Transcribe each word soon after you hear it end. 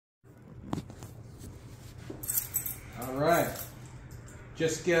All right,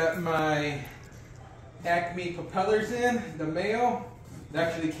 just got my ACME propellers in the mail. It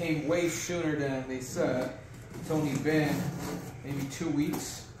actually came way sooner than they said. It's only been maybe 2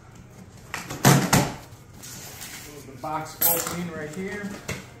 weeks. The box opening right here.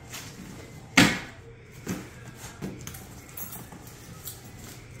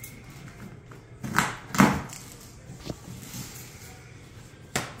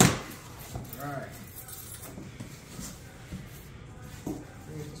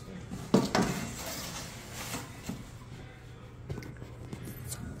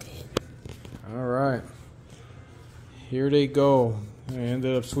 All right, here they go. I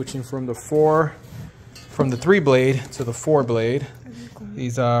ended up switching from the 3 blade to the 4 blade.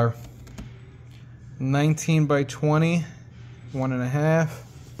 These are 19 by 20, 1.5.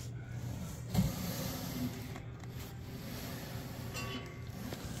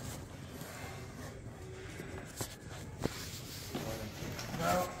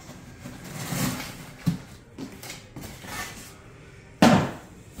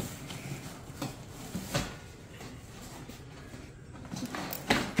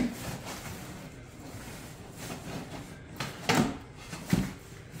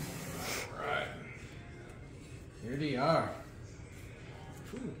 Here they are.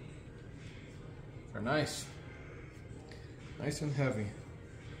 Ooh. They're nice. Nice and heavy.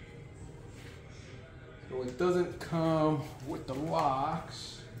 So it doesn't come with the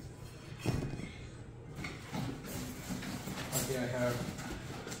locks. Okay, I have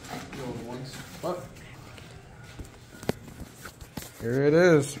the old ones. But here it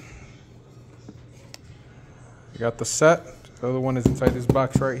is. You got the set. The other one is inside this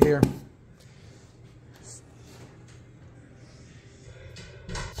box right here.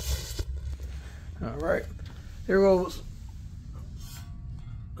 All right, there goes.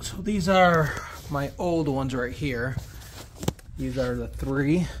 So these are my old ones right here. These are the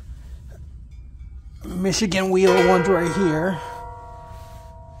 3 Michigan wheel ones right here.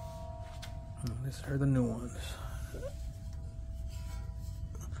 And these are the new ones.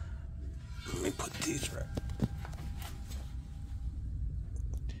 Let me put these right.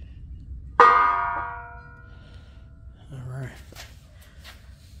 All right.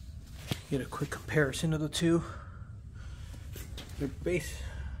 Get a quick comparison of the two. They're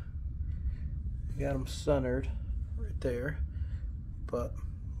got them centered right there, but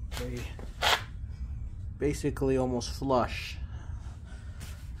they basically almost flush.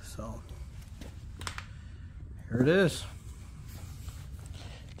 So here it is.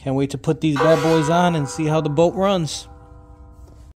 Can't wait to put these bad boys on and see how the boat runs.